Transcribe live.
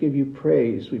give you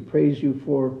praise. We praise you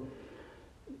for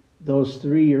those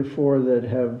 3 or 4 that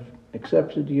have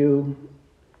accepted you.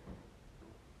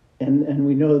 And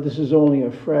we know this is only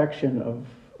a fraction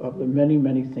of the many,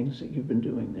 many things that you've been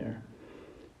doing there.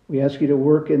 We ask you to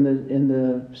work in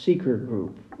the seeker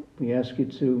group. We ask you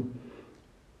to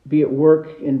be at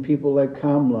work in people like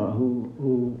Kamla,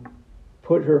 who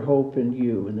put her hope in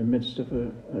you in the midst of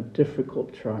a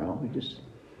difficult trial. We just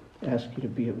ask you to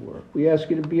be at work. We ask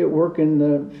you to be at work in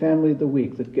the family of the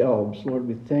week, the Gelbs. Lord,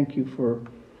 we thank you for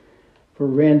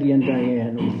Randy and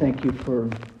Diane. We thank you for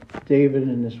David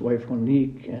and his wife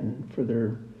Monique and for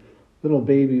their little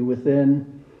baby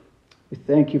within. We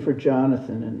thank you for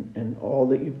Jonathan and all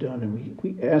that you've done. And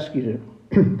we ask you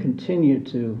to continue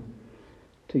to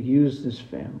use this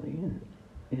family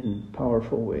in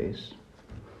powerful ways.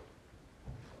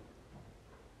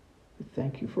 We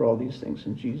thank you for all these things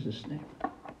in Jesus' name.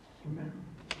 Amen.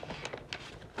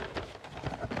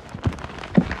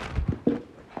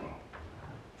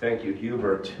 Thank you,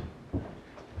 Hubert.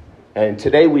 And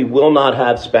today we will not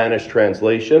have Spanish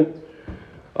translation.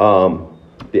 The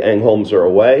Engholms are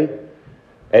away.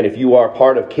 And if you are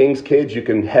part of King's Kids, you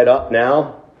can head up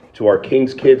now to our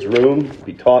King's Kids room,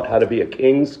 be taught how to be a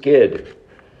King's Kid.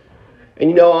 And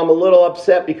you know, I'm a little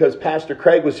upset because Pastor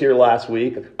Craig was here last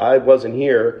week. I wasn't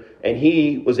here. And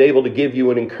he was able to give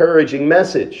you an encouraging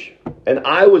message. And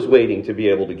I was waiting to be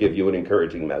able to give you an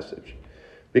encouraging message.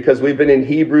 Because we've been in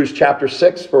Hebrews chapter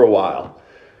 6 for a while,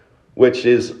 which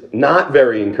is not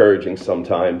very encouraging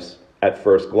sometimes at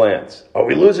first glance. Are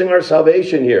we losing our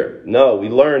salvation here? No, we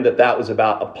learned that was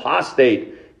about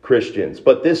apostate Christians.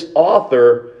 But this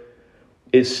author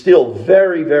is still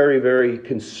very, very, very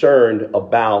concerned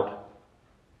about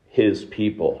his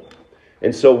people.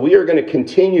 And so we are going to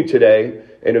continue today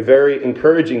in a very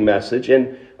encouraging message.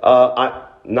 And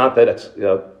not that it's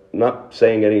not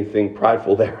saying anything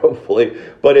prideful there, hopefully,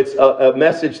 but it's a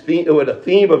message with a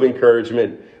theme of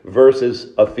encouragement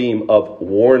versus a theme of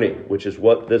warning, which is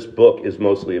what this book is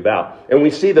mostly about. And we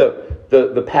see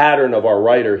the pattern of our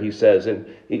writer, he says, and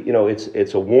you know,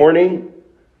 it's a warning,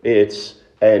 it's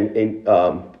an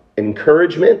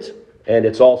encouragement, and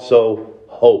it's also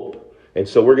hope. And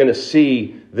so we're going to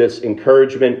see this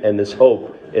encouragement and this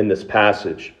hope in this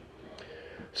passage.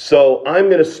 So I'm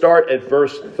going to start at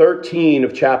verse 13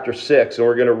 of chapter 6, and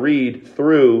we're going to read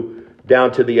through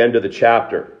down to the end of the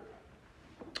chapter.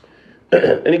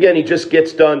 And again, he just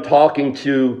gets done talking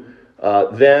to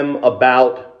them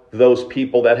about those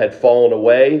people that had fallen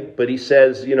away. But he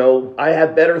says, you know, I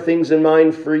have better things in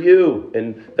mind for you.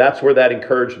 And that's where that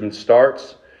encouragement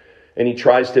starts. And he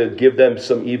tries to give them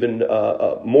some even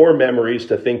more memories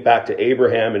to think back to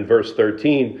Abraham in verse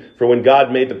 13. For when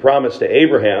God made the promise to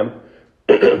Abraham,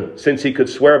 since he could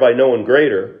swear by no one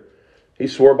greater, he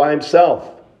swore by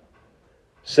himself,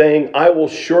 saying, I will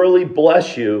surely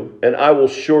bless you, and I will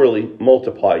surely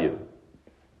multiply you.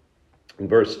 In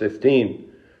verse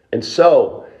 15, and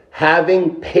so,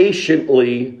 having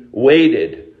patiently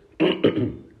waited,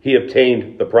 he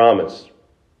obtained the promise.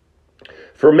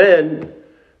 For men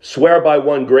swear by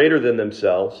one greater than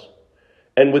themselves,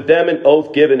 and with them an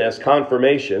oath given as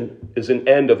confirmation is an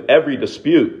end of every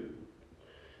dispute.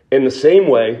 In the same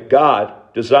way,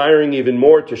 God, desiring even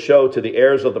more to show to the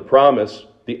heirs of the promise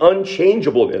the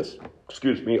unchangeableness,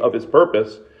 of his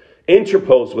purpose,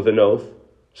 interposed with an oath,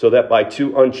 so that by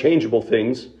two unchangeable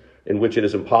things, in which it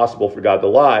is impossible for God to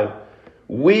lie,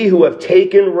 we who have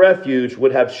taken refuge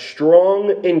would have strong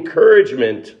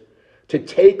encouragement to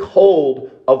take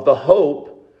hold of the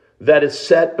hope that is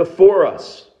set before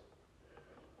us.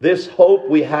 This hope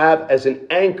we have as an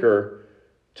anchor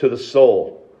to the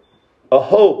soul. A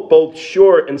hope both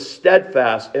sure and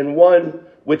steadfast, and one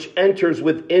which enters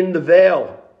within the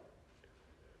veil,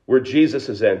 where Jesus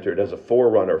has entered as a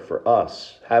forerunner for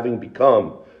us, having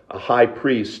become a high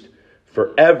priest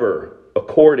forever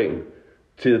according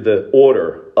to the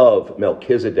order of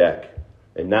Melchizedek.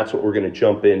 And that's what we're going to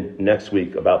jump in next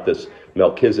week about this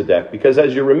Melchizedek. Because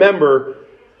as you remember,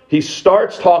 he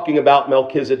starts talking about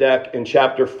Melchizedek in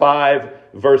chapter 5,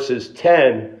 verses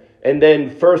 10. And then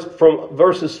first from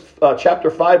chapter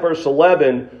 5, verse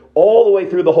 11, all the way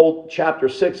through the whole chapter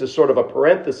 6 is sort of a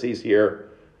parenthesis here,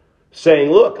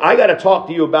 saying, look, I got to talk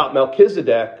to you about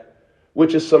Melchizedek,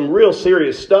 which is some real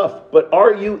serious stuff, but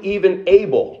are you even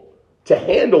able to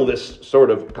handle this sort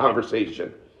of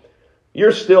conversation?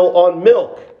 You're still on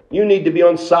milk. You need to be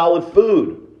on solid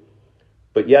food.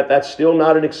 But yet that's still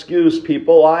not an excuse,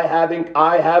 people. I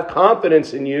have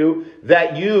confidence in you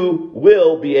that you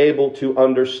will be able to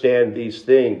understand these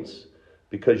things.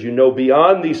 because you know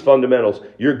beyond these fundamentals,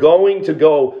 you're going to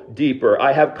go deeper.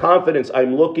 I have confidence.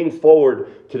 I'm looking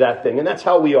forward to that thing. And that's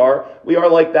how we are. We are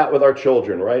like that with our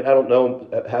children, right? I don't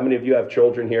know how many of you have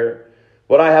children here,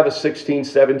 but I have a 16,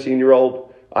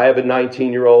 17-year-old. I have a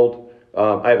 19-year-old.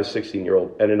 I have a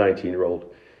 16-year-old and a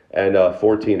 19-year-old and a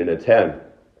 14 and a 10.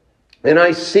 And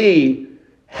I see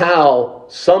how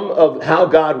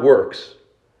God works.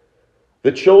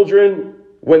 The children,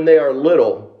 when they are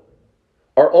little,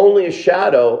 are only a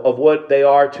shadow of what they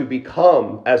are to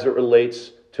become as it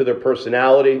relates to their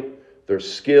personality, their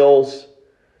skills.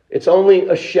 It's only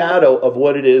a shadow of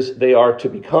what it is they are to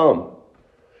become.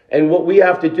 And what we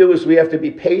have to do is we have to be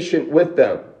patient with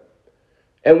them.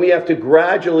 And we have to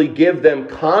gradually give them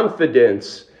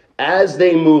confidence as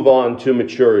they move on to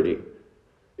maturity.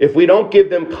 If we don't give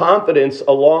them confidence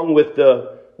along with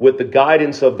the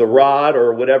guidance of the rod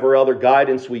or whatever other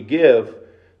guidance we give,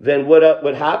 then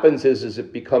what happens is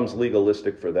it becomes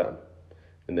legalistic for them,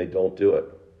 and they don't do it.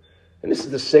 And this is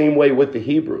the same way with the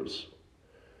Hebrews.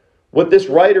 What this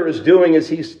writer is doing is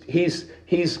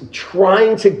he's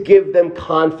trying to give them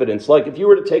confidence. Like if you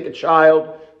were to take a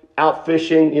child out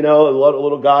fishing, a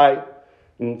little guy,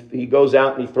 and he goes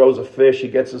out and he throws a fish, he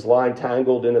gets his line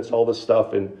tangled, and it's all this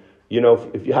stuff. And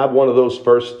if you have one of those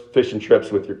first fishing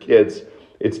trips with your kids,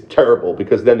 it's terrible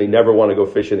because then they never want to go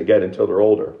fishing again until they're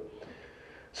older.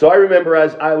 So I remember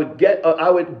as I would get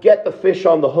the fish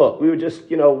on the hook. We would just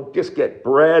get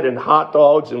bread and hot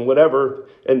dogs and whatever,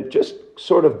 and just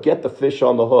sort of get the fish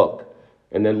on the hook,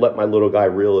 and then let my little guy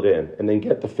reel it in, and then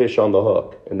get the fish on the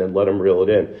hook, and then let him reel it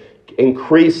in.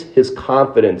 Increase his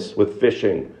confidence with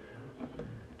fishing.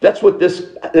 That's what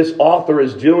this author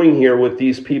is doing here with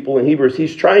these people in Hebrews.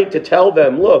 He's trying to tell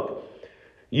them, look,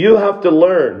 you have to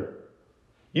learn.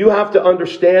 You have to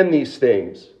understand these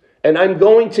things. And I'm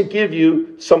going to give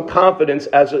you some confidence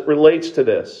as it relates to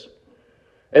this.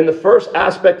 And the first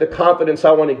aspect of confidence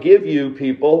I want to give you,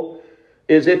 people,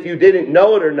 is if you didn't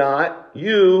know it or not,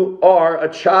 you are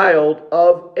a child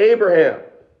of Abraham.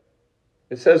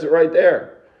 It says it right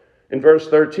there in verse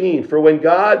 13. For when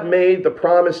God made the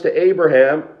promise to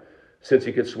Abraham, since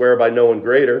he could swear by no one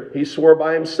greater, he swore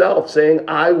by himself, saying,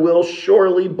 I will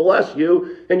surely bless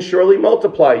you and surely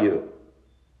multiply you.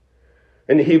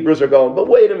 And the Hebrews are going, but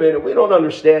wait a minute, we don't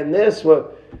understand this.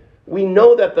 Well, we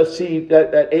know that the seed,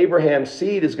 that Abraham's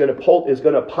seed is going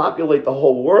to populate the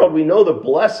whole world. We know the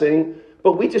blessing,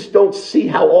 but we just don't see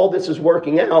how all this is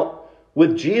working out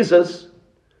with Jesus,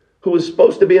 who was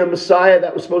supposed to be a Messiah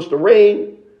that was supposed to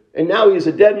reign, and now he's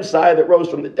a dead Messiah that rose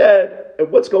from the dead.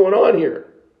 And what's going on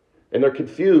here? And they're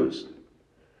confused.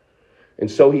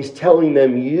 And so he's telling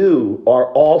them, you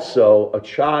are also a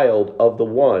child of the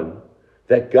one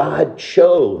that God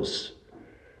chose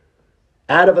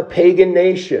out of a pagan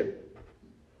nation.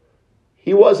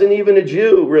 He wasn't even a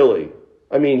Jew, really.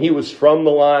 I mean, he was from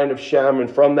the line of Shem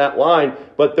and from that line,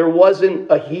 but there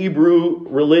wasn't a Hebrew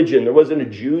religion. There wasn't a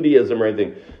Judaism or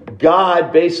anything.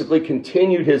 God basically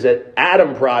continued his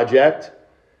Adam project.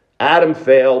 Adam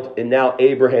failed, and now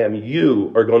Abraham,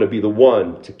 you are going to be the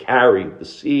one to carry the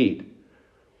seed.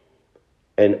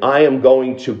 And I am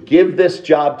going to give this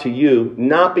job to you,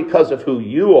 not because of who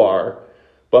you are,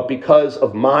 but because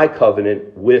of my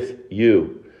covenant with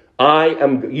you.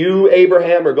 You,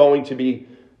 Abraham, are going to be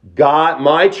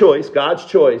God's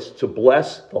choice to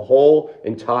bless the whole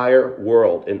entire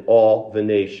world and all the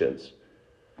nations.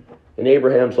 And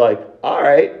Abraham's like, all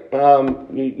right,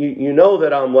 you know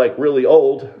that I'm like really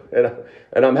old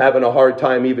and I'm having a hard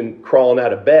time even crawling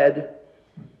out of bed.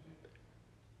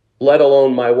 Let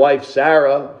alone my wife,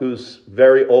 Sarah, who's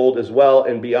very old as well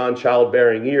and beyond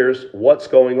childbearing years. What's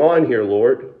going on here,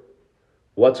 Lord?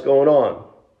 What's going on?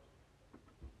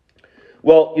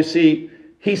 Well, you see,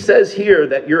 he says here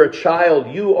that you're a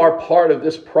child. You are part of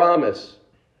this promise.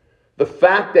 The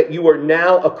fact that you are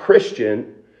now a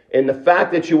Christian and the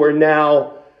fact that you are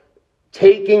now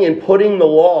taking and putting the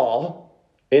law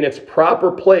in its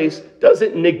proper place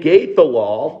doesn't negate the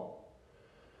law.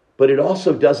 But it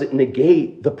also doesn't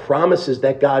negate the promises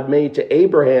that God made to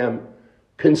Abraham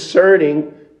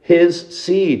concerning his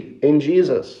seed in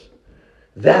Jesus.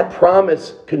 That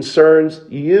promise concerns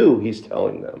you, he's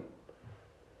telling them.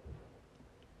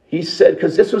 He said,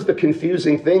 because this was the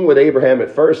confusing thing with Abraham at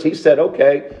first. He said,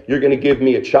 okay, you're going to give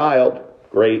me a child.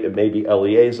 Great, it may be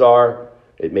Eleazar,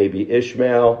 it may be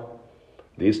Ishmael.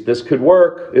 This could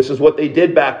work. This is what they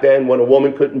did back then. When a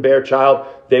woman couldn't bear a child,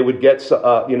 they would get,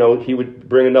 he would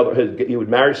he would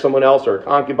marry someone else or a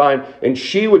concubine, and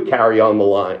she would carry on the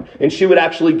line. And she would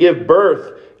actually give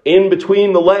birth in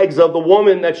between the legs of the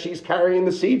woman that she's carrying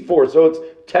the seed for. So it's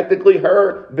technically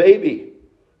her baby.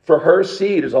 for her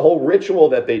seed. There's a whole ritual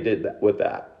that they did with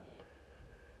that.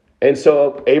 And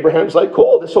so Abraham's like,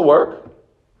 cool, this will work.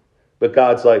 But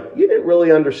God's like, you didn't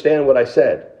really understand what I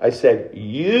said. I said,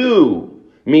 you,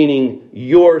 meaning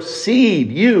your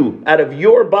seed, you, out of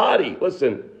your body.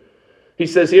 Listen, he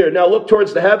says here, now look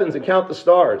towards the heavens and count the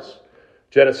stars.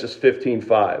 Genesis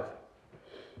 15:5.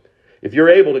 If you're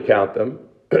able to count them.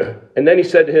 And then he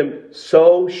said to him,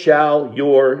 so shall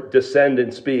your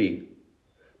descendants be.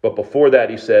 But before that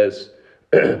he says,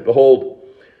 behold,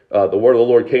 the word of the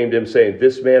Lord came to him saying,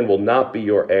 this man will not be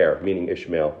your heir, meaning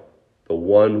Ishmael. The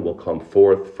one will come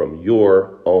forth from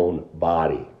your own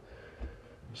body.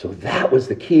 So that was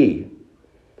the key.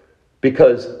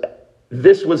 Because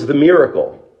this was the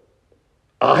miracle.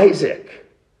 Isaac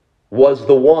was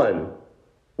the one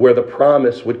where the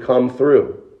promise would come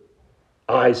through.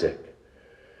 Isaac.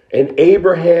 And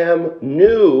Abraham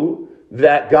knew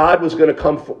that God was going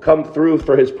to come through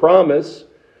for his promise,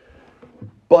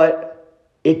 but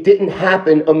it didn't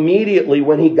happen immediately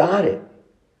when he got it.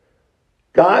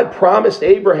 God promised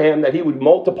Abraham that he would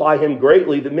multiply him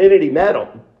greatly the minute he met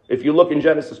him. If you look in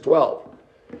Genesis 12.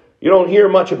 You don't hear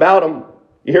much about him.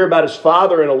 You hear about his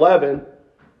father in 11,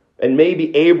 and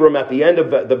maybe Abram at the end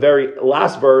of the very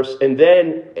last verse, and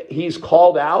then he's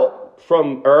called out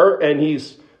from Ur, and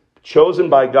he's chosen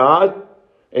by God,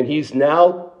 and he's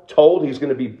now told he's going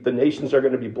to be, the nations are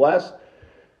going to be blessed,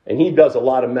 and he does a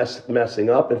lot of messing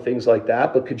up and things like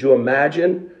that. But could you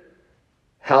imagine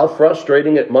how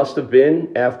frustrating it must have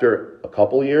been after a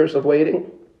couple years of waiting?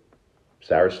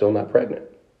 Sarah's still not pregnant.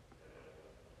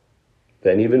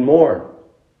 Then even more,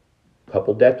 a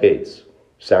couple decades,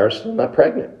 Sarah's still not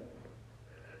pregnant.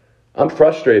 I'm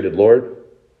frustrated, Lord.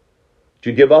 Did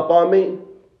you give up on me?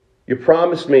 You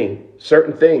promised me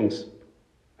certain things.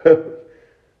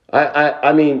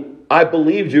 I mean, I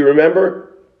believed you,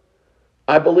 remember?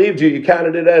 I believed you. You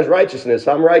counted it as righteousness.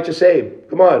 I'm righteous, Abe.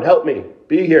 Come on, help me.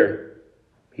 Be here.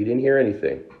 He didn't hear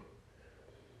anything.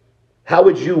 How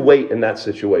would you wait in that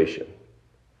situation?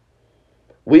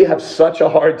 We have such a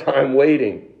hard time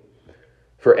waiting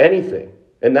for anything.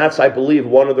 And that's, I believe,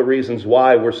 one of the reasons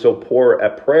why we're so poor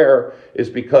at prayer is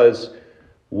because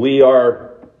we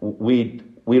don't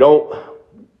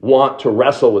want to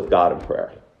wrestle with God in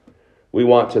prayer. We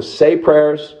want to say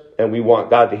prayers and we want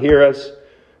God to hear us.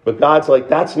 But God's like,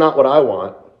 that's not what I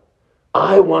want.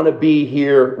 I want to be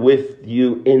here with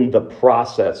you in the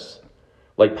process.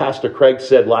 Like Pastor Craig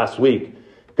said last week,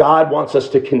 God wants us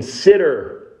to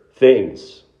consider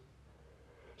things.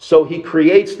 So he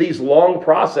creates these long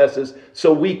processes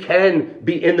so we can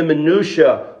be in the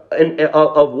minutia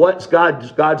of what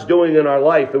God's doing in our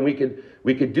life, and we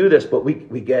could do this, but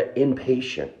we get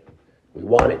impatient. We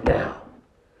want it now.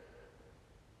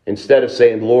 Instead of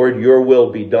saying, Lord, your will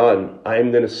be done,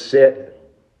 I'm going to sit,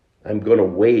 I'm going to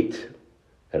wait,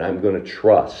 and I'm going to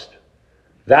trust.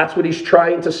 That's what he's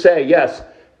trying to say. Yes,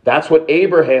 that's what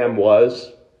Abraham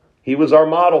was. He was our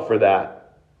model for that.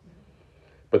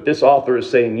 But this author is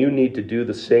saying you need to do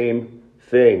the same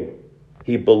thing.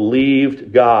 He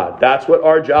believed God. That's what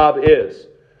our job is.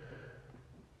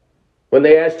 When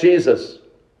they asked Jesus,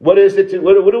 what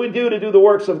do we do to do the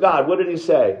works of God? What did he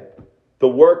say? The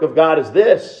work of God is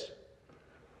this.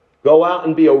 Go out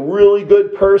and be a really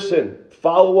good person.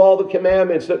 Follow all the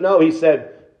commandments. No, he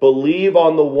said, believe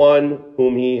on the one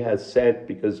whom he has sent,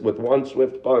 because with one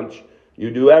swift punch, you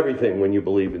do everything when you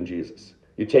believe in Jesus.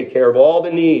 You take care of all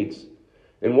the needs.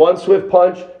 In one swift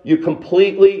punch, you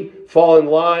completely fall in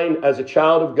line as a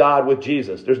child of God with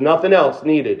Jesus. There's nothing else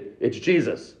needed. It's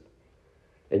Jesus.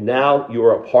 And now you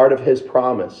are a part of his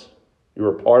promise.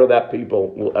 You're a part of that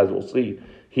people, as we'll see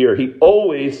here. He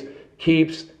always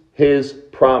keeps his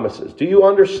promises. Do you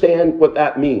understand what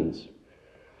that means?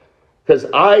 Because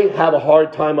I have a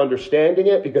hard time understanding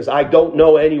it because I don't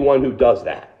know anyone who does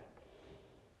that.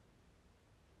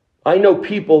 I know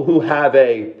people who have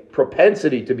a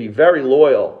propensity to be very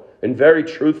loyal and very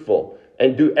truthful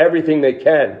and do everything they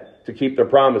can to keep their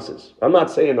promises. I'm not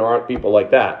saying there aren't people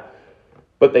like that,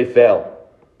 but they fail.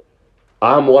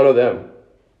 I'm one of them.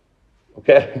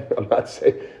 Okay? I'm not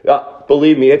saying,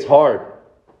 believe me, it's hard.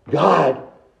 God,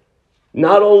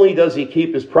 not only does he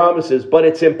keep his promises, but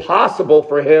it's impossible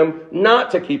for him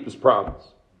not to keep his promise.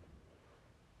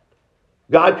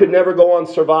 God could never go on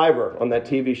Survivor, on that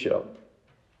TV show.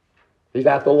 He'd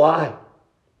have to lie.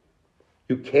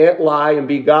 You can't lie and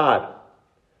be God.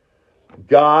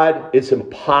 God, it's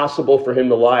impossible for him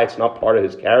to lie. It's not part of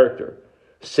his character.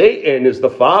 Satan is the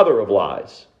father of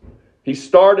lies. He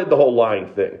started the whole lying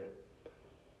thing.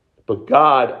 But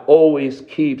God always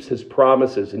keeps his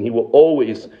promises, and he will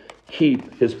always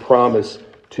keep his promise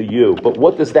to you. But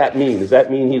what does that mean? Does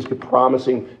that mean he's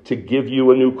promising to give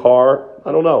you a new car?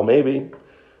 I don't know, maybe.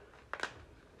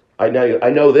 I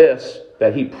know this,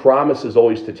 that he promises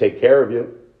always to take care of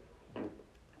you.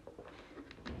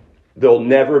 There'll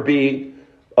never be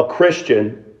a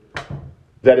Christian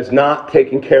that is not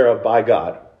taken care of by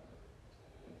God.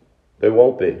 There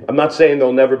won't be. I'm not saying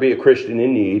there'll never be a Christian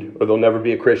in need, or there'll never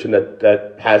be a Christian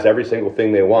that has every single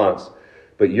thing they want.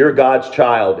 But you're God's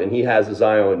child, and he has his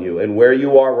eye on you. And where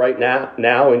you are right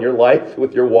now in your life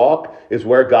with your walk is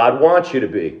where God wants you to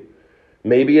be.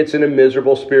 Maybe it's in a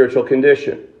miserable spiritual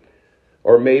condition.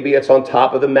 Or maybe it's on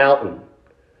top of the mountain.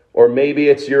 Or maybe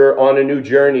it's you're on a new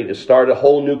journey to start a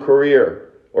whole new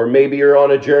career. Or maybe you're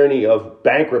on a journey of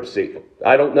bankruptcy.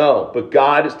 I don't know. But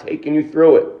God is taking you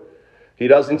through it. He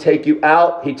doesn't take you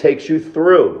out. He takes you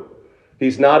through.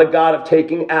 He's not a God of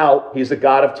taking out. He's a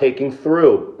God of taking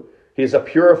through. He's a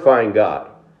purifying God.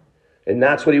 And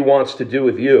that's what he wants to do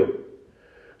with you.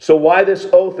 So why this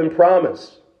oath and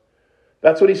promise?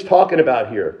 That's what he's talking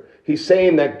about here. He's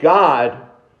saying that God,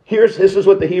 this is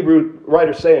what the Hebrew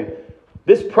writer's saying.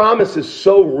 This promise is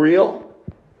so real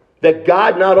that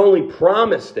God not only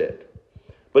promised it,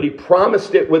 but he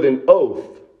promised it with an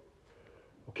oath.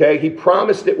 Okay, he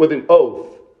promised it with an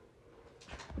oath.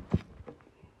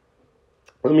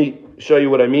 Let me show you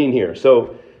what I mean here.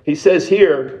 So he says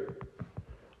here,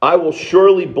 I will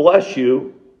surely bless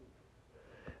you,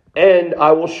 and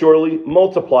I will surely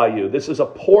multiply you. This is a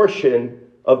portion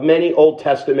of many Old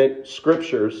Testament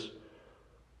scriptures,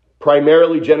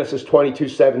 primarily Genesis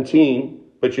 22:17,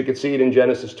 but you can see it in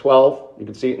Genesis 12, you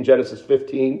can see it in Genesis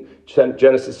 15,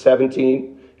 Genesis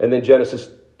 17, and then Genesis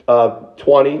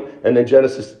 20, and then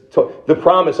Genesis 20. The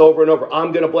promise over and over,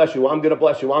 I'm going to bless you, I'm going to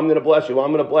bless you, I'm going to bless you,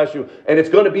 I'm going to bless you, and it's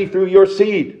going to be through your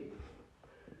seed.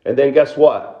 And then guess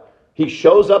what? He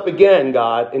shows up again,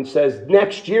 God, and says,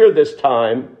 next year this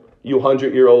time, you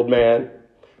 100-year-old man,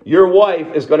 your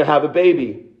wife is going to have a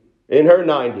baby in her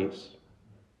 90s.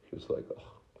 He was like, oh.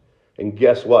 And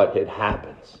guess what? It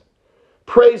happens.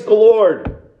 Praise the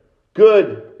Lord.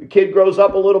 Good. The kid grows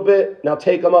up a little bit. Now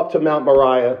take him up to Mount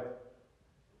Moriah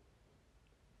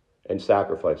and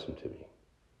sacrifice him to me.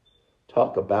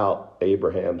 Talk about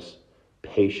Abraham's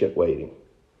patient waiting.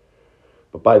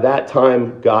 But by that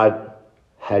time, God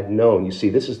had known. You see,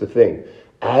 this is the thing.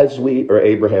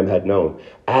 Abraham had known.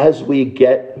 As we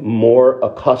get more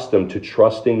accustomed to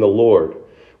trusting the Lord,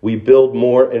 we build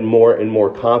more and more and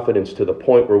more confidence to the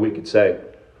point where we could say,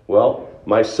 well,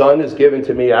 my son is given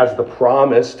to me as the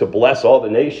promise to bless all the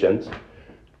nations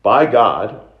by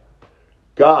God.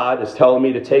 God is telling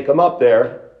me to take him up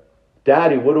there.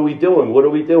 Daddy, what are we doing? What are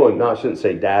we doing? No, I shouldn't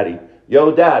say daddy.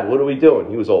 Yo, Dad, what are we doing?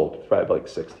 He was old, probably like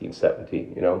 16,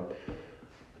 17, you know.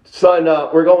 Son,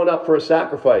 we're going up for a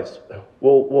sacrifice.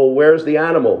 Well, where's the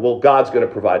animal? Well, God's going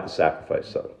to provide the sacrifice,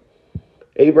 son.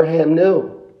 Abraham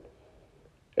knew.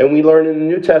 And we learn in the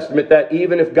New Testament that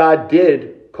even if God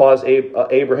did cause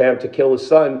Abraham to kill his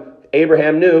son,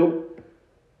 Abraham knew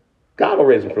God will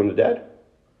raise him from the dead.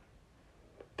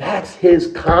 That's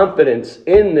his confidence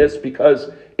in this,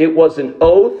 because it was an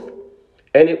oath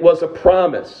and it was a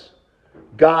promise.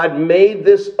 God made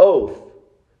this oath.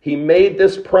 He made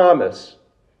this promise.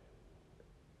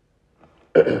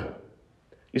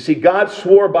 You see, God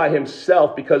swore by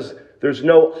himself because there's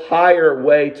no higher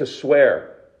way to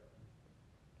swear.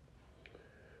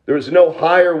 There is no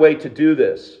higher way to do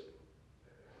this.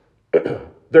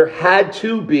 There had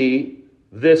to be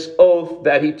this oath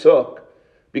that he took,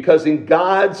 because in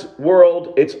God's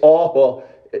world, it's awful.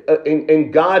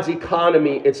 In God's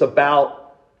economy, it's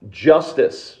about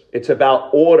justice. It's about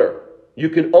order. You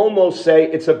can almost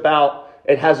say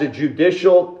it has a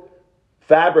judicial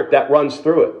fabric that runs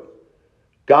through it.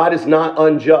 God is not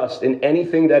unjust in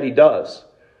anything that he does.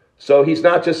 So he's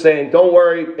not just saying, don't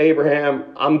worry, Abraham,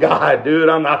 I'm God, dude.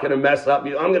 I'm not going to mess up.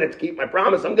 I'm going to keep my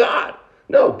promise. I'm God.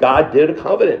 No, God did a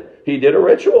covenant. He did a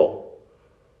ritual.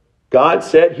 God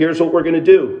said, here's what we're going to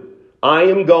do. I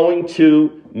am going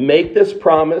to make this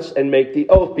promise and make the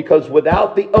oath, because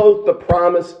without the oath, the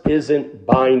promise isn't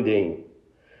binding.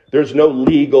 There's no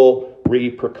legal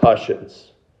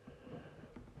repercussions.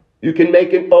 You can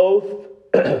make an oath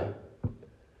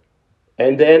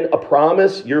and then a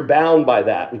promise, you're bound by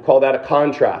that. We call that a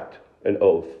contract, an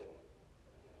oath.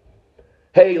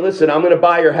 Hey, listen, I'm going to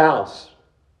buy your house.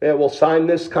 Yeah, we'll sign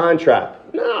this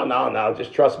contract. No,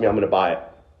 just trust me, I'm going to buy it.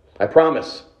 I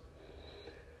promise.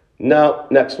 No,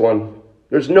 next one.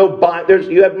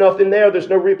 You have nothing there. There's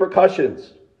no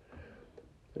repercussions.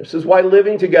 This is why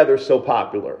living together is so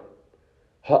popular.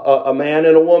 A man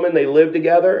and a woman, they live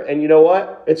together, and you know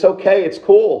what? It's okay. It's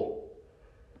cool.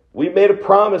 We made a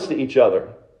promise to each other.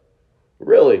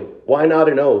 Really? Why not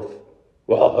an oath?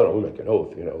 Well, I don't make an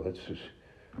oath, That's just...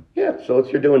 Yeah, so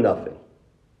you're doing nothing.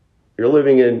 You're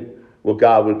living in what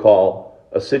God would call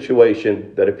a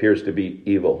situation that appears to be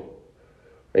evil.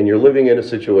 And you're living in a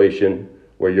situation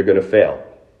where you're going to fail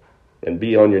and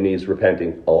be on your knees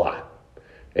repenting a lot.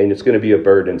 And it's going to be a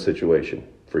burden situation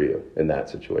for you in that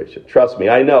situation. Trust me,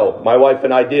 I know. My wife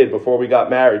and I did before we got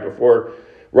married,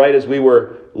 right as we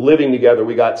were living together,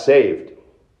 we got saved.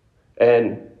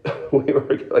 And we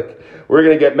were like, we're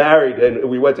going to get married. And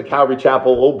we went to Calvary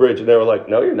Chapel, Old Bridge, and they were like,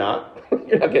 no, you're not.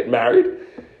 You're not getting married.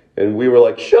 And we were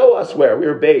like, show us where. We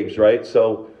were babes, right?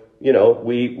 So,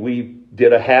 we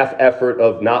did a half effort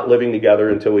of not living together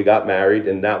until we got married,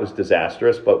 and that was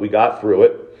disastrous, but we got through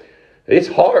it. It's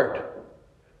hard.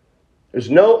 There's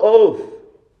no oath.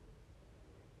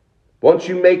 Once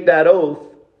you make that oath,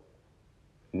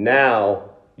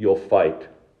 now you'll fight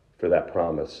for that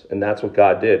promise. And that's what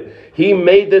God did. He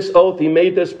made this oath. He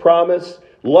made this promise.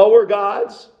 Lower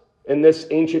gods in this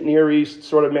ancient Near East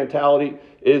sort of mentality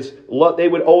is they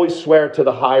would always swear to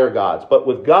the higher gods. But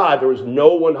with God, there was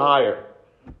no one higher.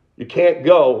 You can't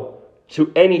go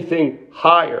to anything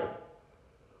higher.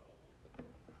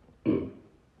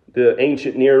 The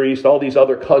ancient Near East, all these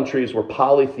other countries were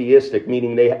polytheistic,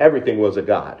 meaning everything was a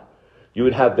god. You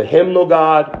would have the hymnal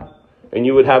god, and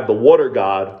you would have the water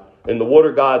god, and the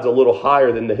water god's a little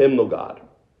higher than the hymnal god.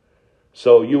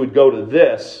 So you would go to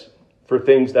this for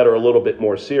things that are a little bit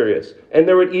more serious. And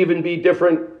there would even be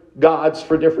different gods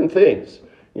for different things.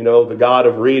 The god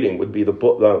of reading would be the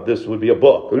book. This would be a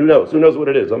book. Who knows? Who knows what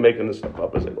it is? I'm making this stuff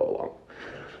up as I go along.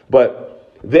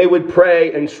 But they would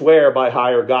pray and swear by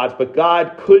higher gods. But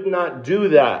God could not do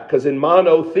that, because in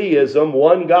monotheism,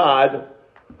 one God,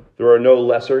 there are no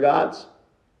lesser gods.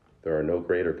 There are no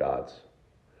greater gods.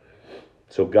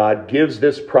 So God gives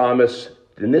this promise,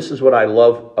 and this is what I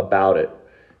love about it.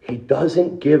 He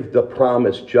doesn't give the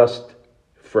promise just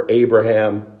for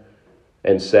Abraham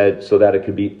and said so that it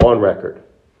could be on record.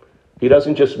 He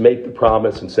doesn't just make the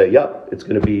promise and say, yep, it's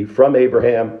going to be from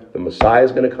Abraham. The Messiah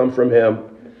is going to come from him.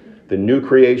 The new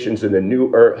creations and the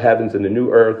new heavens and the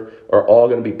new earth are all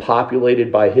going to be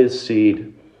populated by his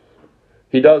seed.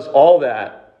 He does all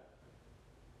that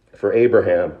for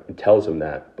Abraham and tells him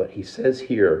that. But he says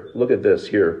here, look at this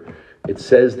here. It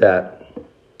says that,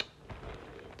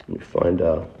 let me find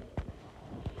out.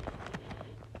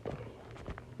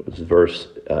 This is verse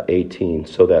 18.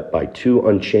 So that by two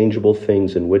unchangeable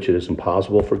things in which it is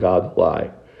impossible for God to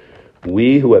lie,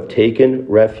 we who have taken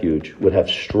refuge would have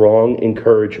strong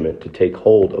encouragement to take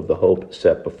hold of the hope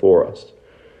set before us.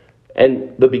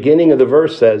 And the beginning of the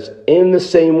verse says, in the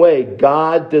same way,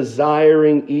 God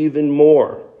desiring even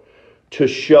more to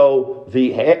show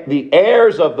the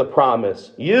heirs of the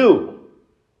promise, you,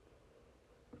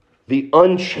 the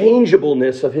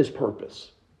unchangeableness of his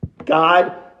purpose.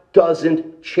 God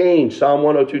doesn't change. Psalm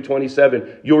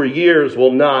 102:27, your years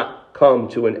will not come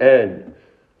to an end.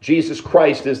 Jesus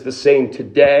Christ is the same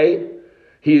today,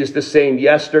 he is the same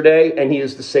yesterday, and he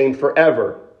is the same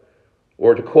forever.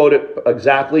 Or to quote it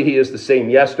exactly, he is the same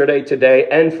yesterday, today,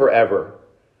 and forever.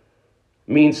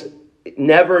 Means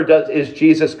never is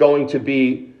Jesus going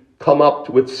to come up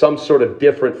with some sort of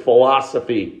different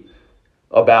philosophy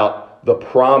about the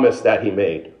promise that he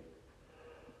made.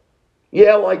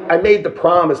 Yeah, like I made the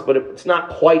promise, but it's not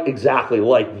quite exactly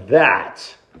like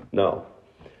that. No.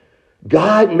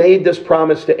 God made this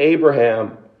promise to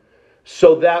Abraham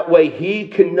so that way we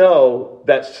can know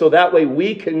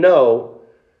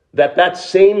that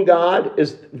same God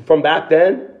is from back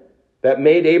then that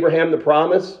made Abraham the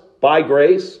promise by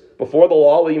grace before the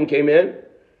law even came in.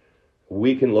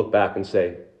 We can look back and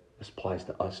say, this applies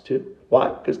to us too. Why?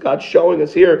 Because God's showing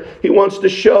us here. He wants to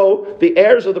show the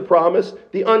heirs of the promise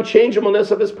the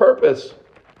unchangeableness of his purpose.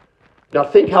 Now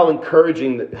think how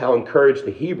encouraged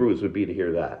the Hebrews would be to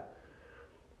hear that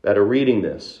are reading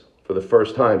this for the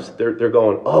first time. So they're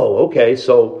going, oh, okay,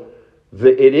 so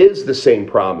it is the same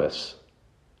promise.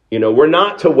 We're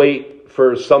not to wait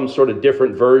for some sort of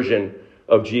different version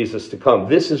of Jesus to come.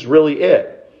 This is really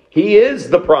it. He is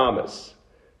the promise.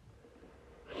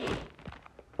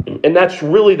 And that's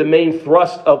really the main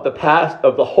thrust of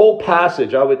the whole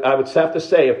passage. I would have to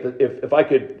say, if I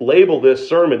could label this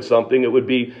sermon something, it would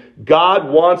be God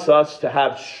wants us to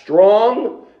have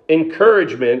strong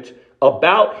encouragement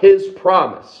about his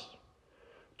promise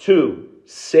to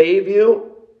save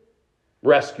you,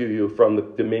 rescue you from the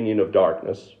dominion of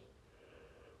darkness,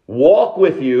 walk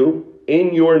with you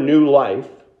in your new life,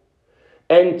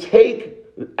 and take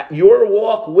your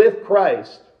walk with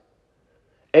Christ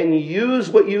and use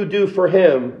what you do for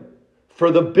him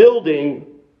for the building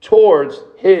towards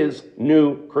his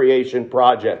new creation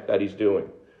project that he's doing.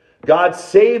 God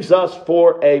saves us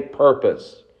for a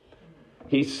purpose.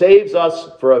 He saves us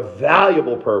for a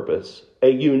valuable purpose, a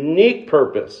unique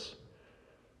purpose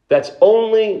that's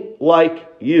only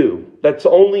like you. That's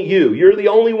only you. You're the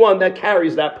only one that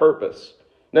carries that purpose.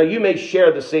 Now, you may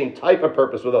share the same type of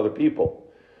purpose with other people,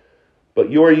 but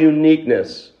your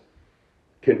uniqueness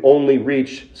can only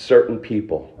reach certain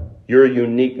people. Your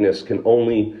uniqueness can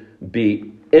only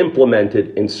be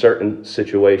implemented in certain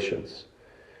situations.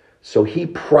 So he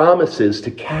promises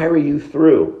to carry you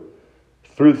through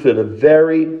to the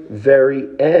very, very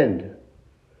end.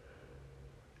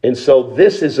 And so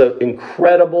this is an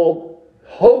incredible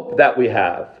hope that we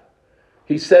have.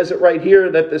 He says it right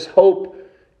here that this hope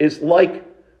is like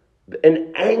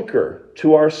an anchor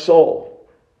to our soul.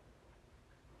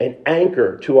 An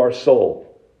anchor to our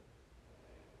soul.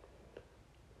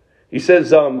 He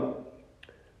says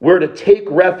we're to take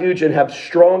refuge and have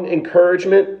strong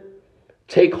encouragement.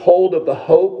 Take hold of the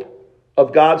hope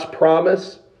of God's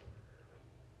promise.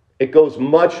 It goes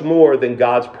much more than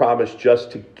God's promise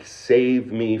just to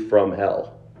save me from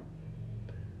hell.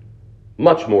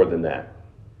 Much more than that.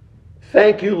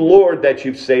 Thank you, Lord, that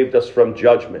you've saved us from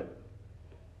judgment.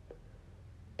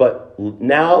 But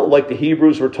now, like the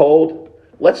Hebrews were told,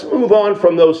 let's move on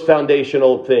from those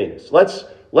foundational things. Let's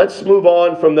move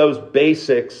on from those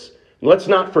basics. Let's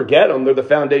not forget them. They're the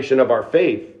foundation of our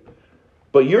faith.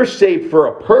 But you're saved for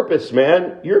a purpose,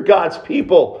 man. You're God's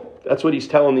people. That's what he's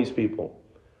telling these people.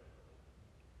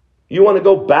 You want to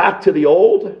go back to the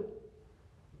old?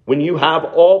 When you have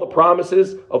all the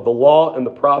promises of the law and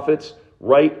the prophets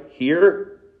right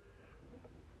here?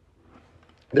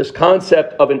 This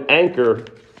concept of an anchor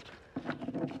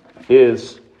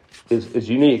is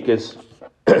unique. Is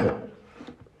the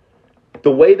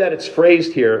way that it's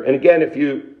phrased here. And again, if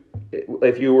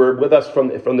you were with us from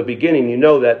the beginning, you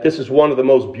know that this is one of the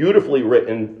most beautifully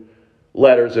written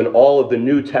letters in all of the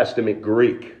New Testament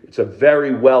Greek. It's a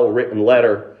very well written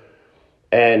letter.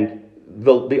 And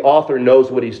the author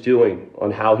knows what he's doing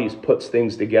on how he puts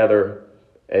things together.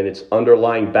 And it's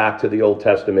underlying back to the Old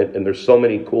Testament. And there's so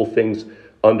many cool things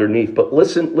underneath. But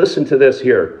listen to this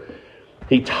here.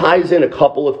 He ties in a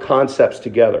couple of concepts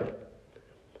together.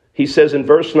 He says in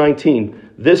verse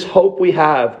 19, this hope we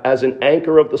have as an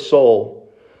anchor of the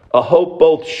soul, a hope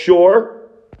both sure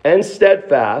and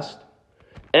steadfast,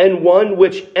 and one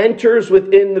which enters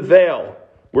within the veil,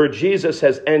 where Jesus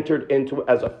has entered into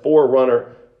as a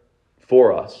forerunner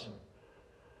for us.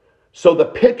 So the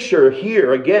picture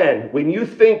here, again, when you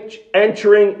think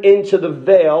entering into the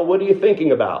veil, what are you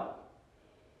thinking about?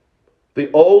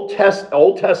 The Old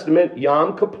Testament,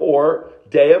 Yom Kippur,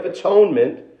 Day of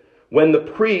Atonement, when the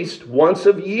priest, once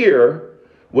a year,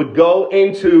 would go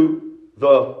into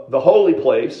the holy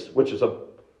place, which is a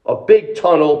big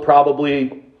tunnel,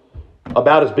 probably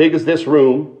about as big as this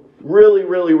room, really,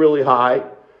 really, really high.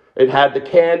 It had the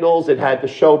candles, it had the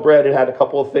showbread, it had a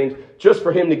couple of things. Just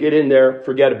for him to get in there,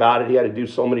 forget about it. He had to do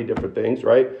so many different things,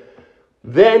 right?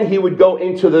 Then he would go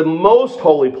into the most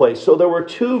holy place. So there were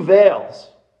two veils.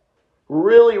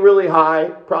 Really, really high,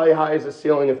 probably high as the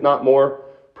ceiling, if not more,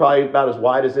 probably about as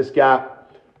wide as this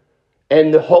gap.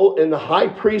 And the high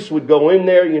priest would go in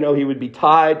there, he would be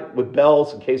tied with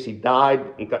bells in case he died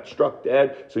and got struck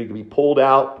dead, so he could be pulled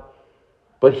out.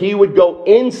 But he would go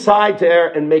inside there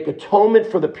and make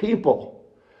atonement for the people.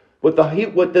 What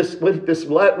this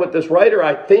writer,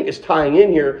 I think, is tying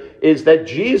in here is that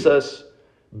Jesus,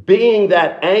 being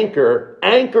that anchor,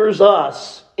 anchors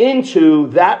us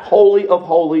into that Holy of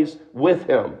Holies with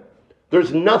him.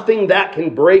 There's nothing that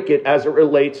can break it as it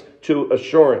relates to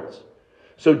assurance.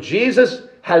 So Jesus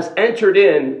has entered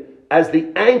in as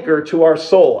the anchor to our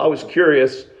soul. I was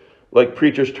curious, like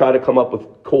preachers try to come up with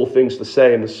cool things to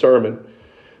say in the sermon.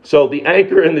 So the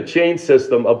anchor in the chain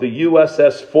system of the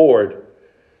USS Ford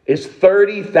is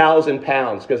 30,000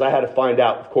 pounds, because I had to find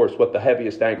out, of course, what the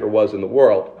heaviest anchor was in the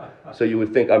world. So you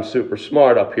would think I'm super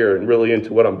smart up here and really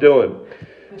into what I'm doing.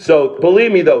 So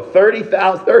believe me, though,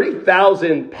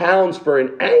 30,000 pounds for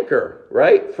an anchor,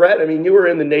 right? Fred, I mean, you were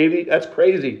in the Navy. That's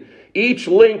crazy. Each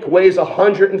link weighs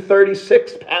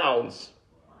 136 pounds.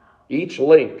 Each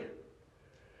link.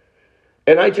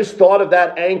 And I just thought of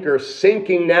that anchor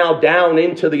sinking now down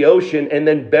into the ocean and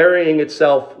then burying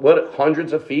itself,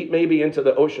 hundreds of feet maybe into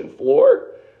the ocean floor?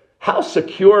 How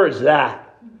secure is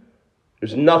that?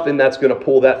 There's nothing that's going to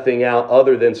pull that thing out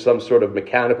other than some sort of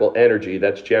mechanical energy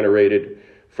that's generated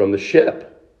from the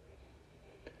ship.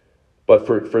 But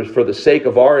for the sake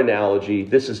of our analogy,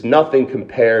 this is nothing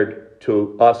compared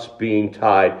to us being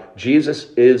tied.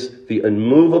 Jesus is the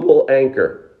immovable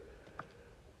anchor.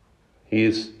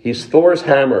 He's Thor's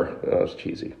hammer. Oh, it's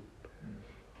cheesy.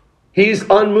 He's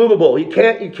unmovable. You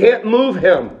can't move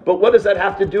him. But what does that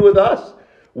have to do with us?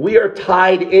 We are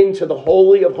tied into the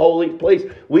Holy of Holies place.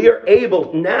 We are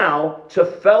able now to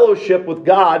fellowship with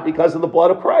God because of the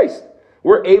blood of Christ.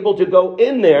 We're able to go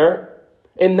in there,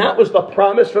 and that was the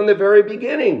promise from the very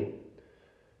beginning,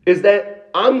 is that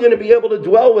I'm going to be able to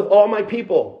dwell with all my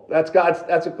people. That's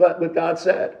what God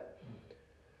said.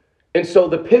 And so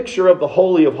the picture of the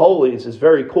Holy of Holies is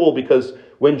very cool, because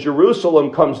when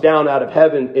Jerusalem comes down out of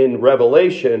heaven in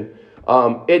Revelation,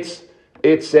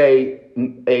 it's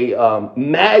a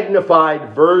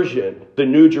magnified version, the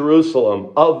New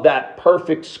Jerusalem, of that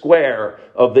perfect square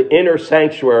of the inner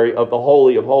sanctuary of the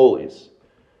Holy of Holies.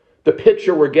 The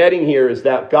picture we're getting here is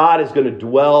that God is going to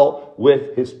dwell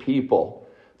with his people.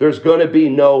 There's going to be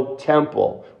no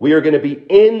temple. We are going to be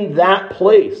in that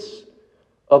place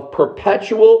of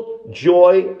perpetual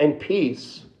joy and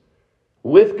peace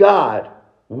with God,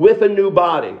 with a new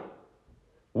body,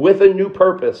 with a new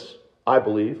purpose, I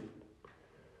believe.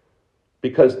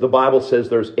 Because the Bible says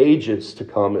there's ages to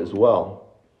come as well.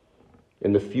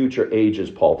 In the future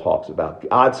ages, Paul talks about.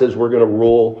 God says we're going to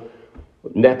rule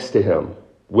next to him,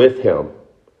 with him.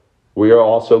 We are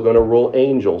also going to rule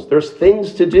angels. There's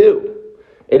things to do.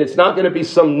 And it's not going to be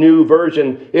some new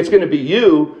version. It's going to be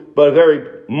you, but a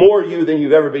very more you than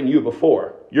you've ever been you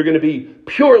before. You're going to be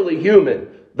purely human.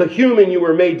 The human you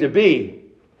were made to be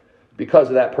because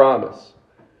of that promise.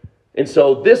 And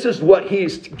so this is what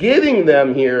he's giving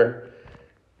them here.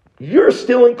 You're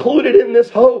still included in this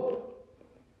hope.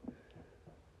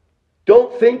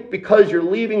 Don't think because you're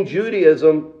leaving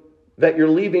Judaism that you're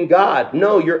leaving God.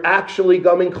 No, you're actually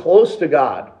coming close to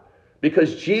God,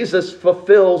 because Jesus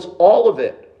fulfills all of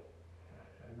it.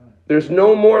 There's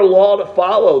no more law to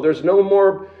follow. There's no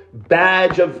more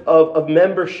badge of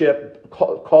membership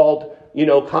called,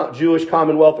 Jewish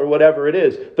Commonwealth or whatever it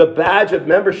is. The badge of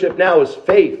membership now is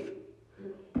faith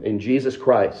in Jesus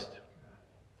Christ.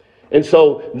 And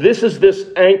so this is this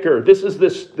anchor. This is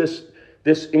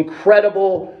this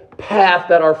incredible path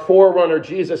that our forerunner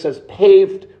Jesus has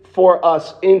paved for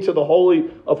us into the Holy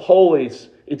of Holies.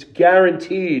 It's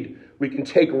guaranteed. We can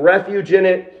take refuge in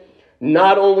it,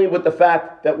 not only with the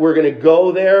fact that we're going to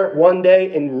go there one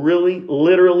day and really,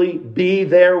 literally be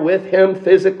there with him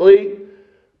physically,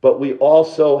 but we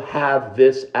also have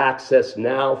this access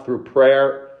now through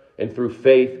prayer and through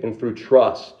faith and through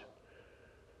trust.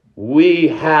 We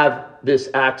have this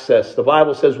access. The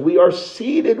Bible says we are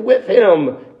seated with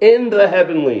him in the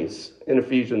heavenlies in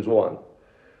Ephesians 1.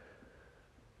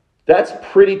 That's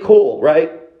pretty cool,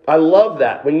 right? I love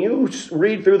that. When you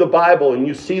read through the Bible and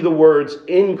you see the words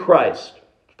in Christ,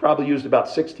 it's probably used about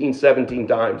 16, 17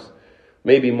 times,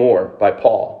 maybe more, by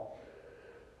Paul.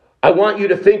 I want you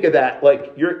to think of that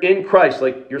like you're in Christ,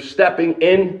 like you're stepping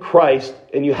in Christ,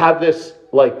 and you have this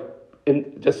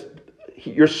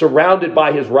you're surrounded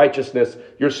by his righteousness.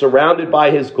 You're surrounded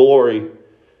by his glory.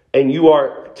 And you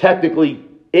are technically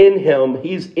in him.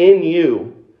 He's in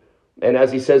you. And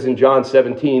as he says in John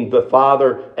 17, the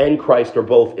Father and Christ are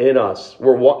both in us.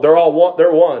 They're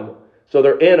one. So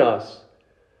they're in us.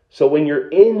 So when you're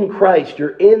in Christ,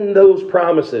 you're in those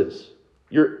promises.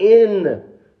 You're in,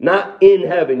 not in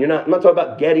heaven. I'm not talking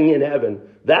about getting in heaven.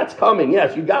 That's coming.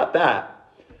 Yes, you got that.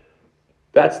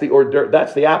 That's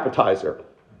the appetizer.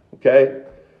 Okay?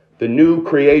 The new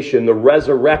creation, the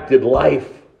resurrected life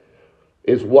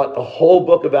is what the whole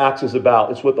book of Acts is about.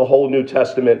 It's what the whole New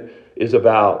Testament is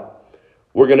about.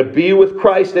 We're going to be with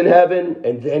Christ in heaven,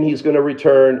 and then he's going to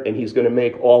return, and he's going to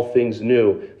make all things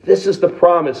new. This is the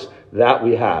promise that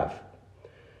we have.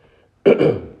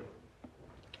 And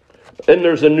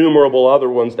there's innumerable other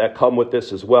ones that come with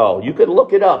this as well. You could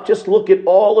look it up. Just look at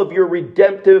all of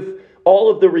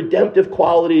the redemptive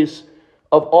qualities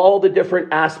of all the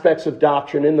different aspects of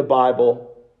doctrine in the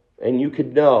Bible, and you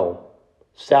could know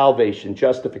salvation,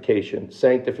 justification,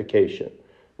 sanctification,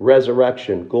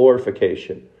 resurrection,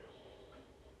 glorification.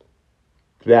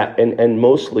 That and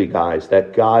mostly, guys,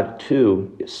 that God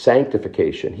too is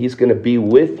sanctification. He's going to be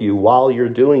with you while you're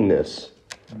doing this.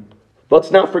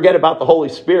 Let's not forget about the Holy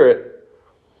Spirit.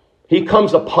 He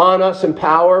comes upon us in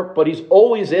power, but he's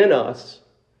always in us,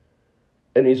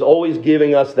 and he's always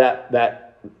giving us that.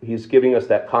 He's giving us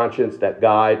that conscience, that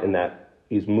guide, and that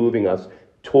he's moving us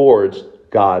towards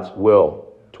God's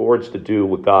will, towards to do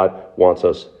what God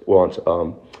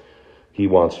he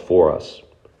wants for us.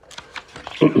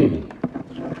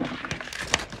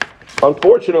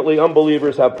 Unfortunately,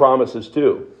 unbelievers have promises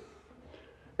too.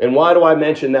 And why do I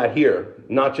mention that here?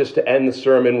 Not just to end the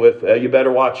sermon with, you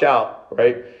better watch out,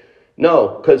 right?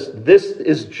 No, because this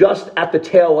is just at the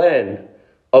tail end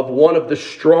of one of the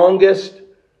strongest,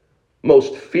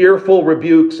 most fearful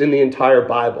rebukes in the entire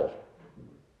Bible.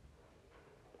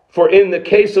 For in the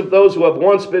case of those who have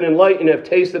once been enlightened, have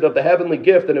tasted of the heavenly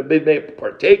gift, and have been made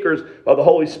partakers of the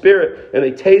Holy Spirit, and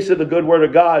they tasted the good word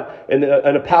of God and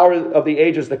the power of the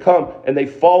ages to come, and they've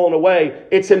fallen away,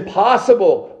 it's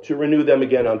impossible to renew them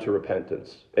again unto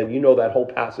repentance. And you know that whole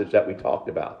passage that we talked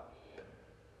about.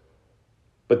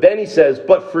 But then he says,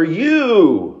 but for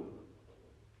you,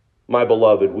 my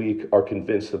beloved, we are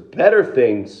convinced of better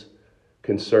things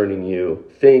concerning you,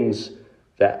 things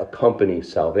that accompany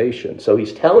salvation. So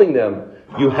he's telling them,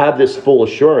 you have this full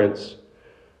assurance,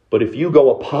 but if you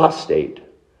go apostate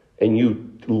and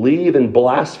you leave and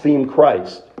blaspheme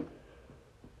Christ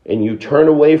and you turn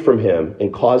away from him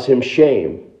and cause him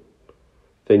shame,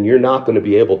 then you're not going to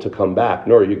be able to come back,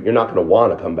 nor you're not going to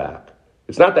want to come back.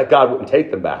 It's not that God wouldn't take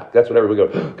them back. That's what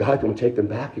everybody goes, oh, God wouldn't take them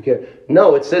back again.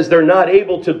 No, it says they're not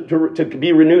able to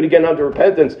be renewed again unto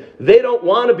repentance. They don't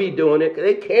want to be doing it.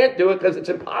 They can't do it because it's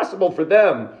impossible for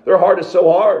them. Their heart is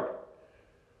so hard.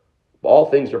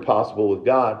 All things are possible with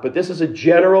God. But this is a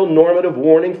general normative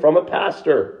warning from a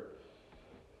pastor.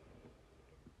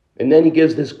 And then he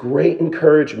gives this great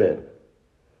encouragement.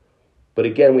 But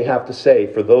again, we have to say,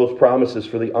 for those promises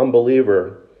for the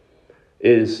unbeliever,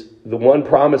 is the one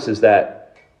promise is that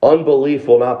unbelief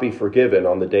will not be forgiven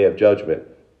on the day of judgment.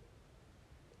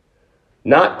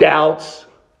 Not doubts,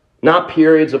 not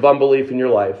periods of unbelief in your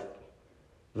life.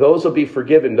 Those will be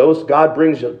forgiven. Those God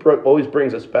always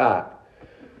brings us back.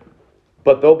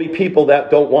 But there'll be people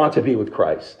that don't want to be with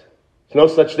Christ. There's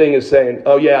no such thing as saying,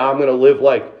 oh yeah, I'm going to live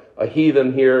like a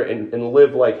heathen here and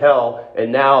live like hell,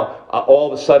 and now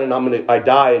all of a sudden I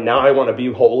die and now I want to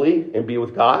be holy and be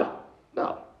with God.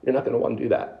 No, you're not going to want to do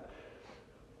that.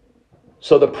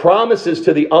 So the promises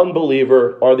to the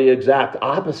unbeliever are the exact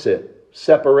opposite.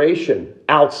 Separation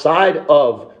outside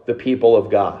of the people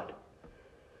of God.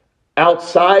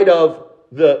 Outside of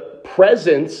the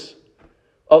presence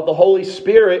of the Holy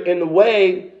Spirit in the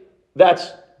way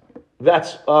that's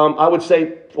I would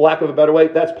say, for lack of a better way,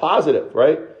 that's positive,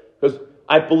 right? Because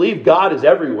I believe God is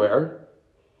everywhere,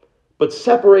 but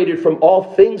separated from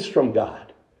all things from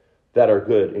God that are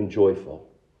good and joyful.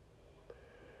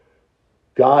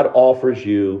 God offers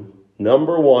you,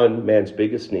 number one, man's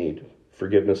biggest need,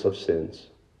 forgiveness of sins.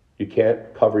 You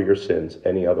can't cover your sins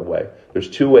any other way. There's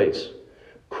two ways.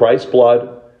 Christ's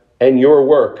blood and your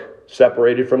work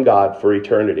separated from God for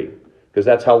eternity. Because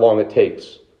that's how long it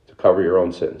takes to cover your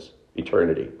own sins.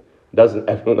 Eternity.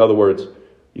 In other words,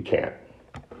 you can't.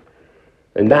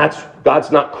 And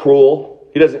God's not cruel.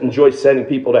 He doesn't enjoy sending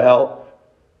people to hell.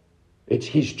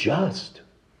 He's just.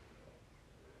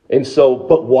 And so,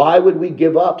 but why would we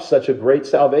give up such a great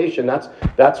salvation?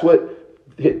 That's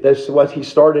what he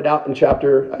started out in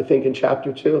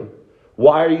chapter 2.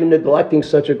 Why are you neglecting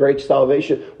such a great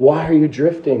salvation? Why are you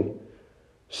drifting?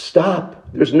 Stop.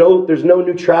 There's no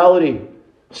neutrality.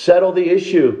 Settle the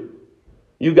issue.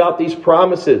 You got these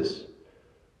promises,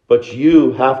 but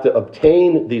you have to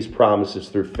obtain these promises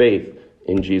through faith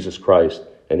in Jesus Christ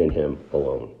and in him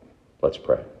alone. Let's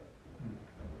pray.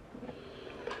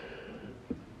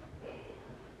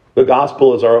 The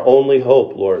gospel is our only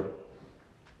hope, Lord.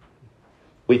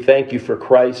 We thank you for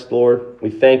Christ, Lord. We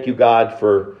thank you, God,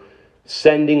 for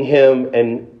sending him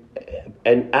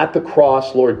and at the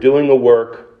cross, Lord, doing a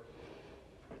work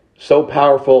so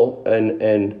powerful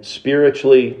and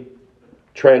spiritually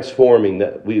transforming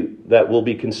that we'll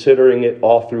be considering it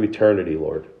all through eternity,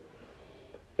 Lord.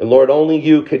 And Lord, only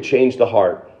you could change the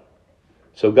heart.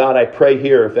 So God, I pray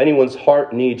here, if anyone's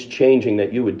heart needs changing,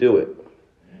 that you would do it.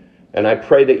 And I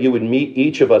pray that you would meet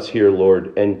each of us here,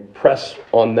 Lord, and press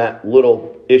on that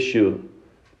little issue,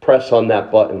 press on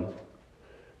that button.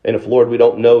 And if, Lord, we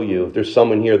don't know you, if there's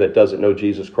someone here that doesn't know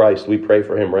Jesus Christ, we pray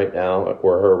for him right now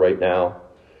or her right now.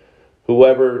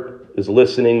 Whoever is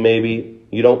listening, maybe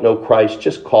you don't know Christ,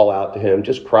 just call out to him,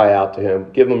 just cry out to him,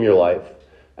 give him your life.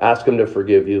 Ask him to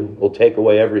forgive you. He'll take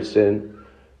away every sin,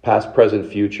 past,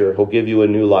 present, future. He'll give you a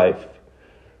new life.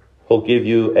 He'll give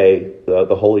you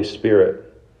the Holy Spirit.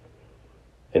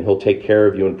 And he'll take care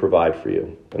of you and provide for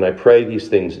you. And I pray these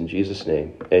things in Jesus'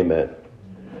 name. Amen.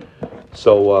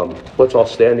 So let's all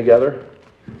stand together.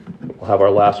 We'll have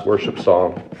our last worship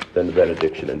song, then the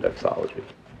benediction and doxology.